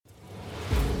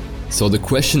So the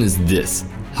question is this: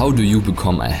 how do you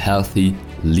become a healthy,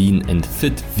 lean and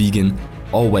fit vegan,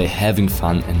 all while having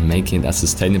fun and making it a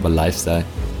sustainable lifestyle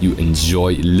you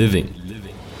enjoy living?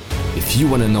 If you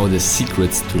want to know the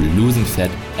secrets to losing fat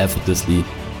effortlessly,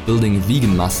 building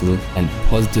vegan muscle and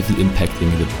positively impacting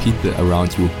the people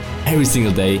around you every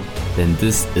single day, then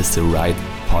this is the right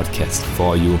podcast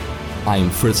for you. I am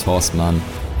Fritz Horstmann.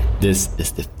 This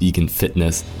is the Vegan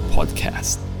Fitness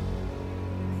Podcast.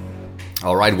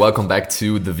 All right, welcome back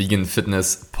to the Vegan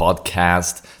Fitness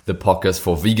Podcast, the podcast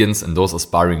for vegans and those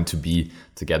aspiring to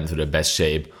get into their best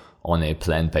shape on a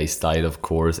plant-based diet, of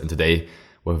course. And today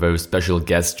we have a very special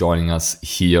guest joining us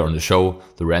here on the show.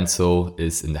 Lorenzo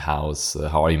is in the house.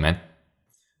 How are you, man?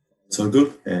 So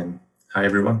good. And hi,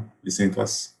 everyone listening to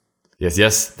us.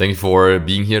 Yes. Thank you for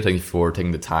being here. Thank you for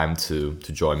taking the time to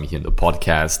join me here in the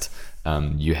podcast.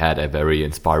 You had a very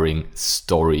inspiring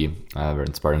story, a very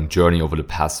inspiring journey over the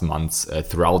past months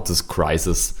throughout this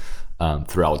crisis,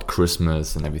 throughout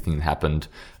Christmas and everything that happened.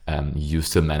 You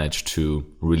still managed to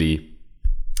really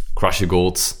crush your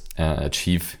goals,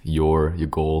 achieve your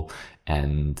goal.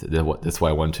 And that's why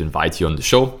I wanted to invite you on the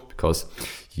show, because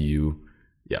you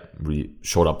really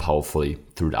showed up powerfully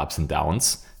through the ups and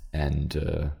downs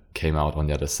and came out on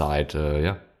the other side,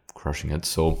 crushing it.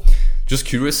 So just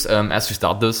curious, as we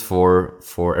start this,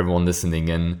 for everyone listening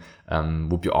in,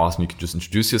 would be awesome. You can just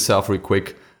introduce yourself real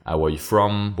quick, where you're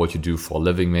from, what you do for a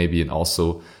living maybe, and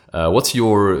also what's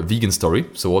your vegan story?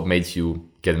 So what made you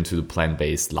get into the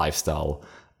plant-based lifestyle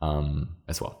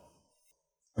as well?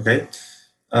 Okay,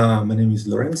 my name is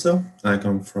Lorenzo. I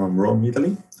come from Rome,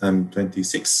 Italy. I'm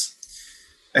 26.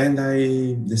 And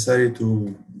I decided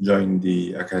to join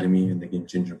the Academy and the Game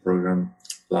Changer program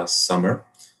last summer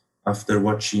after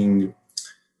watching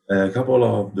a couple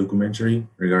of documentaries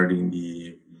regarding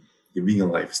the vegan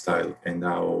lifestyle and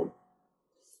how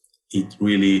it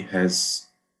really has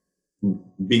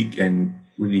big and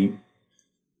really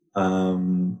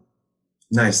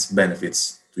nice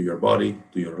benefits to your body,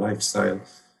 to your lifestyle.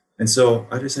 And so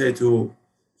I decided to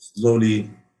slowly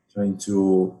trying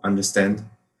to understand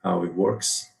how it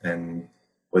works and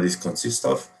what it consists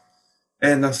of.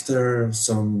 And after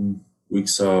some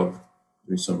weeks of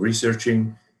doing some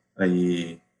researching,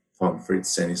 I found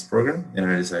Fritz and his program, and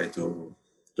I decided to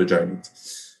join it.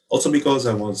 Also because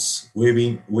I was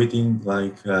weighing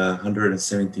like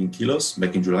 117 kilos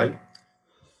back in July.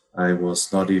 I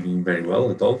was not eating very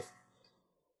well at all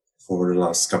for the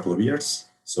last couple of years.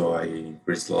 So I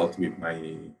increased a lot with my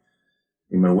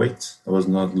weight. I was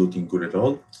not looking good at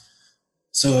all.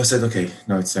 So I said, okay,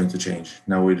 now it's time to change.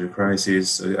 Now with the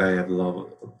crisis, I have a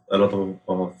lot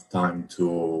of time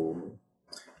to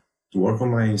work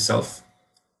on myself,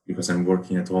 because I'm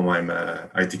working at home. I'm an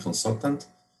IT consultant.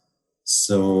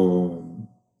 So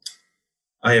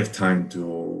I have time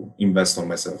to invest on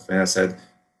myself. And I said,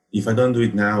 if I don't do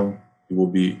it now, it will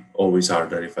be always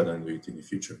harder if I don't do it in the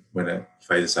future, if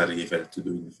I decide if I have to do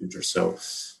it in the future. So I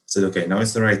said, okay, now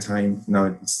it's the right time. Now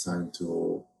it's time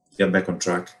to get back on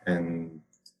track and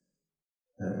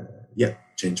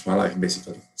change my life,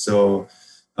 basically. So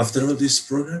after this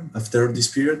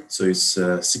period, so it's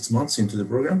 6 months into the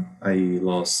program, I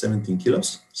lost 17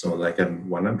 kilos. So like I'm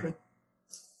 100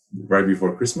 right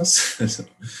before Christmas.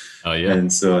 Oh, yeah.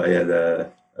 And so I had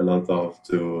a lot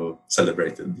to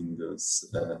celebrate in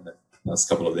those last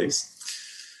couple of days.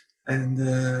 And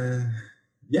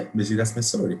basically that's my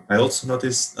story. I also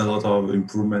noticed a lot of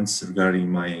improvements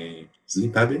regarding my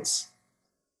sleep habits.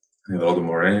 I have a lot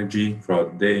more energy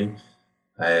throughout the day.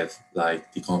 I have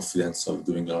like the confidence of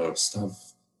doing a lot of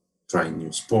stuff, trying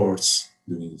new sports,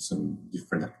 doing some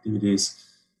different activities.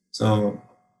 So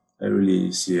I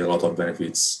really see a lot of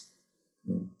benefits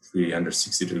in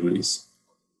 360 degrees.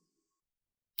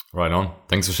 Right on.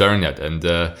 Thanks for sharing that. And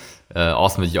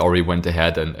awesome that you already went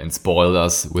ahead and spoiled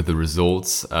us with the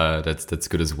results. That's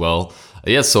good as well.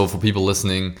 So for people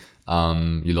listening,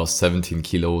 you lost 17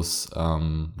 kilos,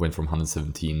 went from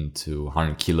 117 to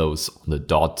 100 kilos on the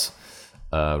dot,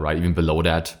 right? Even below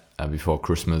that, before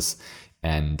Christmas.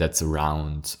 And that's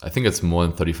around, I think it's more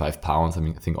than 35 pounds. I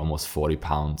think almost 40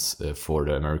 pounds for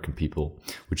the American people,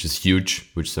 which is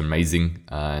huge, which is amazing.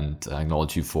 And I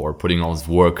acknowledge you for putting all this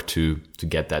work to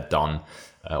get that done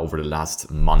over the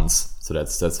last months. So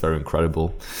that's very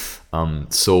incredible.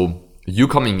 So you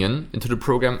coming into the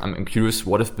program, I'm curious,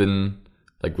 what have been,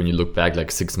 like when you look back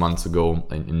like 6 months ago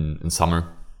in summer,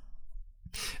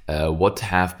 what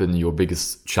have been your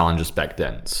biggest challenges back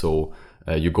then? So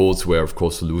your goals were, of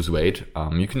course, to lose weight.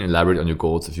 You can elaborate on your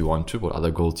goals if you want to, what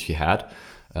other goals you had.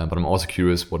 But I'm also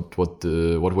curious, what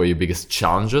were your biggest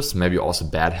challenges? Maybe also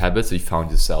bad habits that you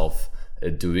found yourself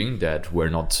doing that were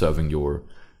not serving your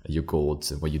your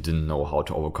goals and where you didn't know how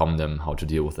to overcome them, how to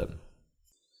deal with them?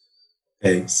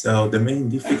 Okay, so the main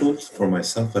difficult for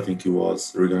myself, I think it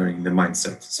was regarding the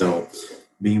mindset. So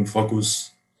being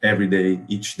focused every day,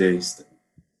 each day,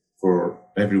 for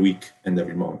every week and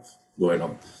every month going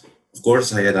on. Of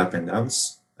course, I had up and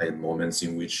downs. I had moments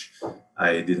in which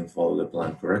I didn't follow the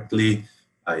plan correctly.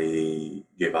 I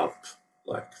gave up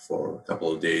like for a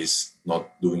couple of days,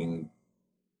 not doing,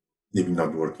 maybe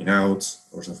not working out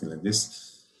or something like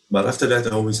this. But after that,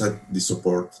 I always had the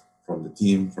support from the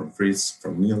team, from Fritz,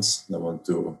 from Niels. I want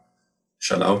to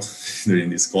shout out during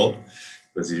this call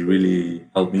because he really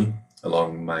helped me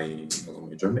along my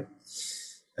journey.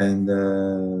 And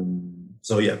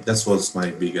so yeah, that was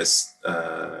my biggest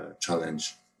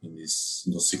challenge in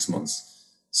those 6 months.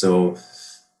 So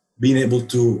being able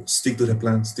to stick to the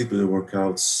plan, stick to the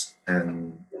workouts,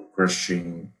 and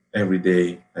crushing every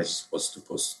day as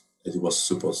it was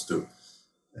supposed to.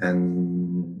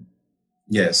 And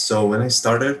yeah, so when I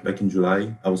started back in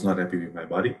July, I was not happy with my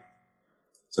body.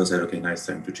 So I said, okay, now it's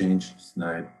time to change. It's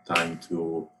now time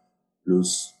to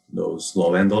lose those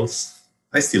low handles.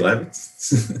 I still have it.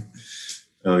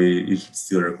 It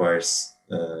still requires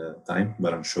time,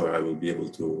 but I'm sure I will be able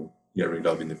to get rid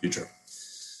of in the future.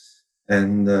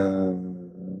 And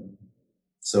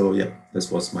so yeah,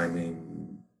 this was my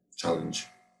main challenge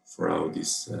throughout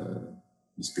this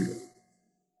period.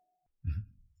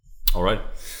 All right.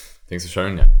 Thanks for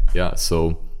sharing that. Yeah.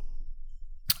 So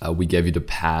we gave you the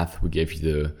path, we gave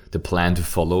you the plan to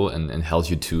follow and held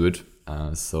you to it.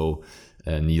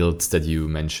 Niels, that you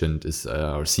mentioned, is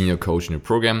our senior coach in the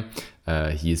program.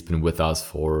 He has been with us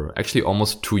for actually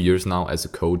almost 2 years now as a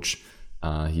coach.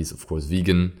 He's, of course,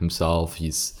 vegan himself.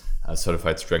 He's a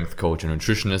certified strength coach and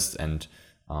nutritionist, and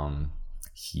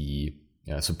he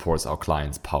supports our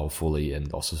clients powerfully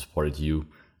and also supported you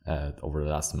over the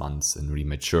last months and really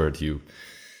made sure that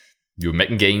you're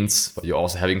making gains, but you're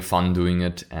also having fun doing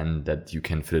it and that you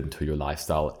can fit it into your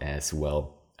lifestyle as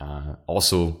well.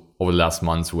 Also, over the last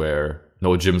months where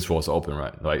no gyms was open,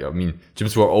 right? Like, I mean,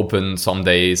 gyms were open some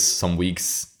days, some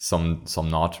weeks, some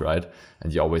not, right?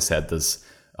 And you always had this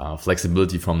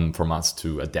flexibility from us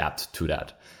to adapt to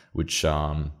that, which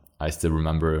I still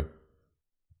remember.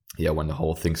 Yeah, when the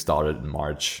whole thing started in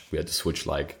March, we had to switch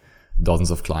like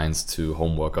dozens of clients to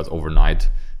home workouts overnight,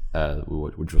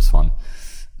 which was fun.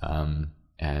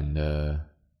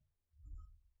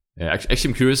 Actually,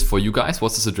 I'm curious for you guys,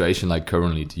 what's the situation like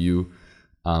currently? Do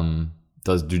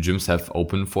gyms have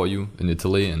open for you in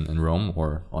Italy and in Rome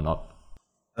or not?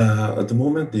 At the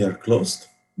moment, they are closed.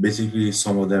 Basically,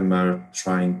 some of them are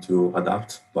trying to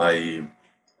adapt by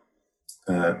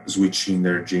switching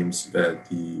their gyms at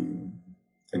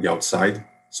the outside,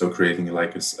 so creating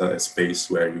like a space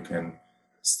where you can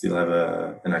still have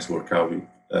a nice workout with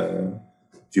a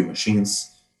few machines.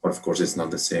 But of course, it's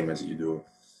not the same as you do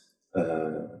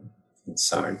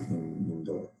inside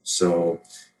indoor. So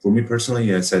for me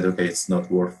personally, I said, okay, it's not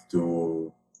worth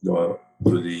to go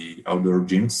to the outdoor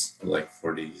gyms like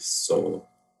for these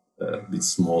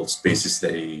small spaces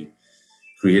they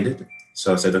created.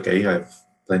 So I said, okay, I have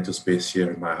plenty of space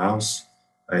here in my house.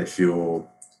 I have a few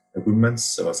equipments,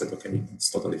 so I said, okay,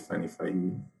 it's totally fine if I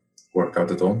work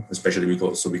out at home, especially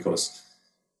because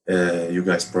you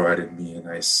guys provided me a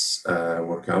nice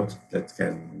workout that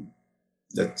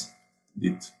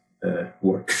did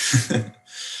work,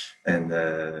 and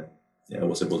I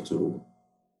was able to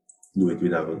do it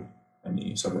without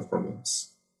any sort of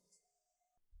problems.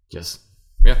 Yes.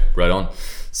 Yeah, right on.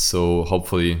 So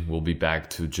hopefully we'll be back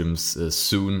to gyms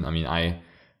soon. I mean,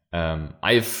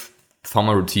 I've found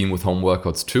my routine with home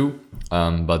workouts too,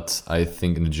 but I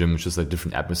think in the gym it's just like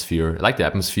different atmosphere. I like the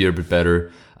atmosphere a bit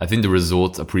better. I think the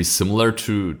results are pretty similar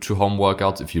to home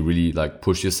workouts if you really like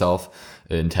push yourself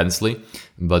intensely.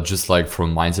 But just like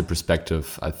from a mindset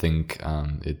perspective, I think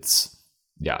it's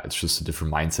just a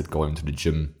different mindset going to the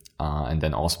gym and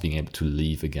then also being able to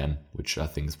leave again, which I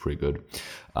think is pretty good.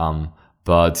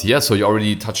 But yeah, so you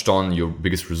already touched on your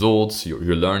biggest results,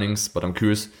 your learnings, but I'm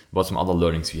curious about some other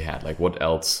learnings you had. Like, what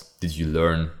else did you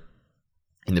learn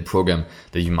in the program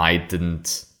that you maybe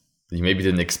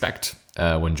didn't expect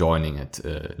when joining it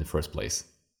in the first place?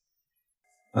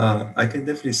 I can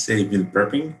definitely say meal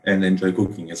prepping and enjoy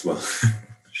cooking as well.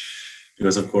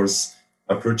 Because of course,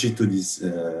 approaching to this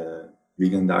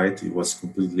vegan diet, it was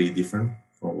completely different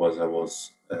from what I was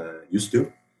used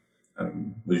to. I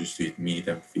used to eat meat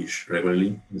and fish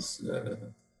regularly. It's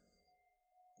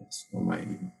for my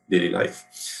daily life.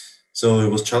 So it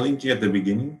was challenging at the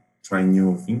beginning, trying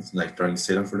new things, like trying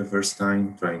seitan for the first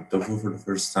time, trying tofu for the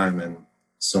first time, and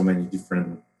so many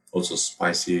different also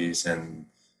spices and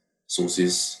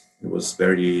sauces it was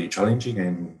very challenging,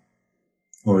 and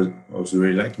I was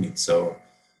really liking it. So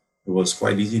it was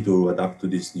quite easy to adapt to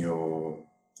this new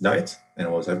diet, and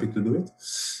I was happy to do it.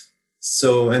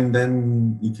 So, and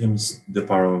then it came the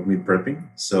part of meal prepping.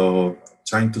 So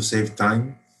trying to save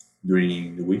time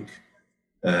during the week,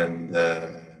 and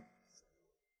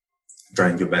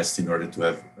trying your best in order to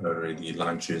have already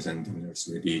lunches and dinners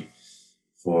ready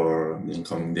for the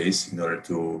incoming days in order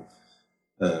to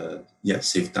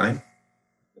save time,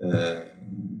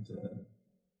 and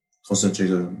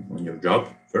concentrate on your job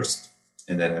first,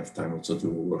 and then have time also to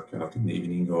work out in the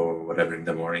evening or whatever in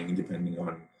the morning, depending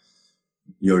on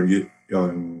your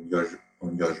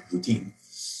routine.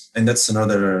 And that's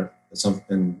another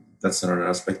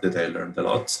aspect that I learned a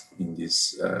lot in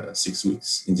these 6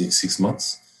 weeks, in these 6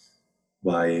 months,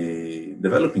 by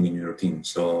developing a new routine.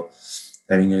 So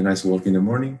having a nice walk in the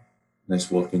morning, nice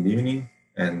walk in the evening,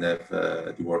 and have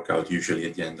the workout usually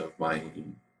at the end of my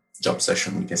job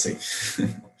session, we can say.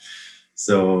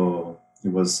 So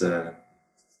it was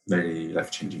very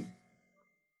life-changing.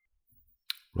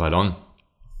 Right on.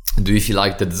 Do you feel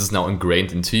like that this is now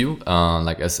ingrained into you,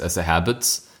 like as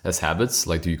habits?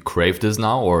 Like, do you crave this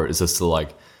now, or is there still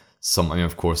like some? I mean,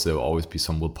 of course, there will always be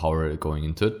some willpower going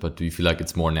into it, but do you feel like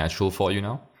it's more natural for you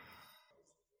now?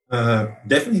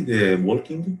 Definitely the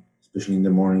walking, especially in the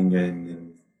morning and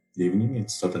in the evening,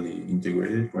 it's totally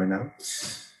integrated right now.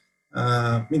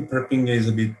 Meal prepping is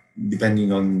a bit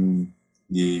depending on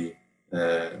the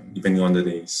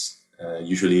days.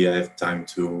 Usually, I have time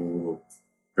to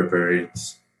prepare it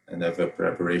and have a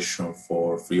preparation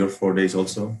for 3 or 4 days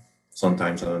also.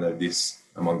 Sometimes I don't have this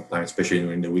amount of time, especially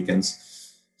during the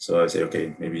weekends. So I say,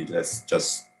 okay, maybe let's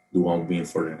just do one meal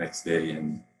for the next day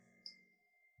and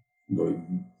go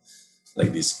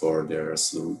like this for the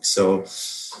rest of the week. So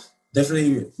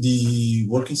definitely the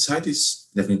working side is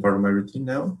definitely part of my routine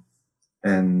now.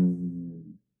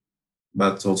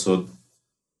 But also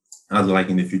I'd like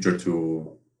in the future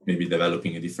to maybe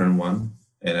developing a different one,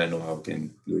 and I know how I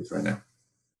can do it right now.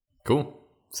 Cool.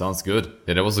 Sounds good.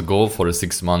 Yeah, that was the goal for the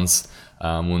 6 months.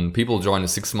 When people join a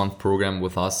 6-month program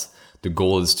with us, the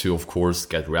goal is to, of course,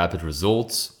 get rapid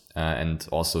results. And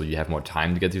also you have more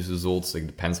time to get these results. It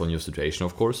depends on your situation,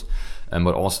 of course.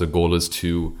 But also the goal is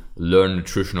to learn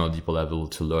nutrition on a deeper level,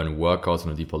 to learn workouts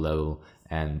on a deeper level,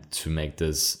 and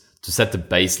to set the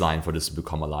baseline for this to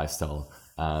become a lifestyle,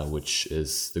 which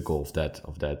is the goal of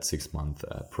that 6-month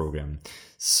program.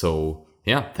 So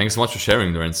yeah, thanks so much for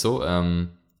sharing, Lorenzo.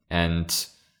 And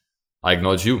I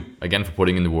acknowledge you again for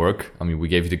putting in the work. I mean, we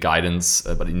gave you the guidance,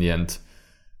 but in the end,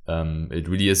 it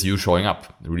really is you showing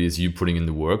up. It really is you putting in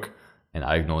the work, and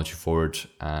I acknowledge you for it.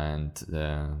 And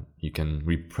you can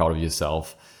be proud of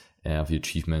yourself, of your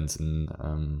achievements, and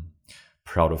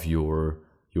proud of your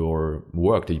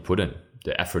work that you put in,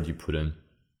 the effort you put in.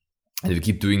 And if you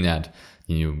keep doing that,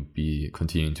 you'll be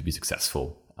continuing to be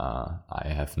successful. I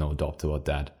have no doubt about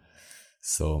that.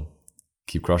 So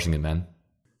keep crushing it, man.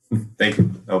 Thank you.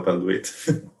 I hope I'll do it.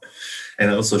 And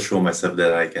I also show myself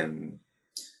that I can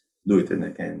do it and I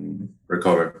can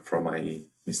recover from my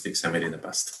mistakes I made in the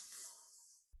past.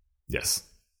 Yes,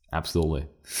 absolutely.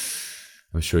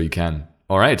 I'm sure you can.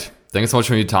 All right. Thanks so much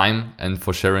for your time and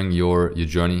for sharing your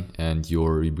journey and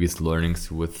your biggest learnings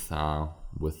with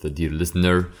the dear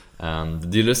listener.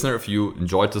 Dear listener, if you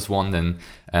enjoyed this one, then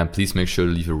please make sure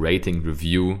to leave a rating,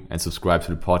 review, and subscribe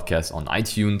to the podcast on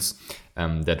iTunes.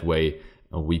 That way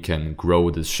we can grow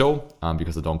this show,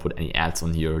 because I don't put any ads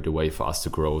on here. The way for us to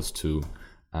grow is to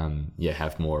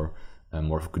have more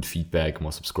good feedback,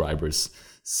 more subscribers.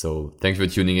 So thank you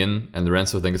for tuning in. And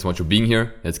Lorenzo, thank you so much for being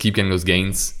here. Let's keep getting those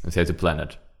gains and save the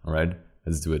planet. All right,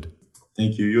 let's do it.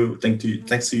 Thank you.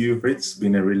 Thanks to you, Fritz. It's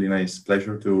been a really nice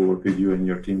pleasure to work with you and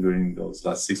your team during those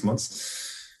last 6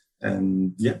 months.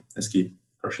 And yeah, let's keep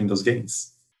crushing those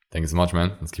gains. Thank you so much,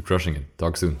 man. Let's keep crushing it.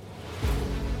 Talk soon.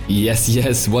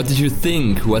 Yes. What did you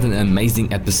think? What an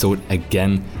amazing episode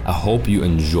again. I hope you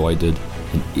enjoyed it.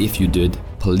 And if you did,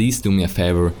 please do me a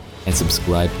favor and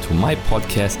subscribe to my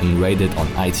podcast and rate it on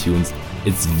iTunes.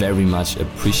 It's very much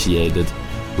appreciated.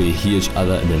 We'll hear each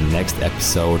other in the next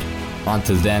episode.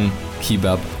 Until then, keep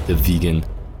up the vegan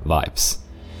vibes.